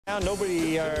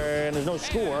Nobody, and there's no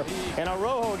score. And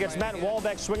Arrojo gets Matt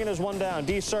Walbeck swinging his one down.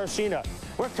 D. Sarcina.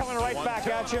 We're coming right back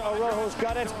at you. Arrojo's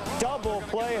got it. Double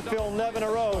play. Phil Nevin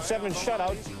Arrojo, 7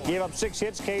 shutouts. Gave up 6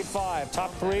 hits, K 5.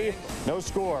 Top 3, no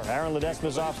score. Aaron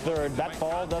Ledesma's off third. That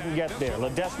ball doesn't get there.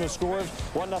 Ledesma scores.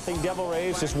 1-0 Devil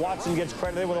Rays. As Watson gets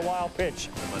credited with a wild pitch.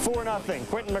 4-0.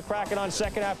 Quentin McCracken on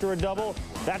second after a double.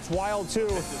 That's wild, too.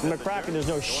 McCracken, there's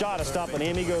no shot of stopping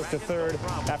him. He goes to third.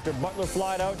 After Butler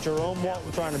flied out, Jerome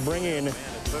Walton trying to bring in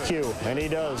Q, and he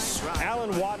does.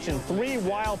 Alan Watson, 3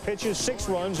 wild pitches, 6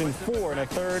 runs, and 4 in a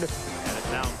third.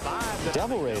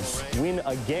 Devil Rays win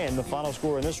again. The final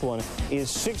score in this one is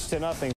 6-0.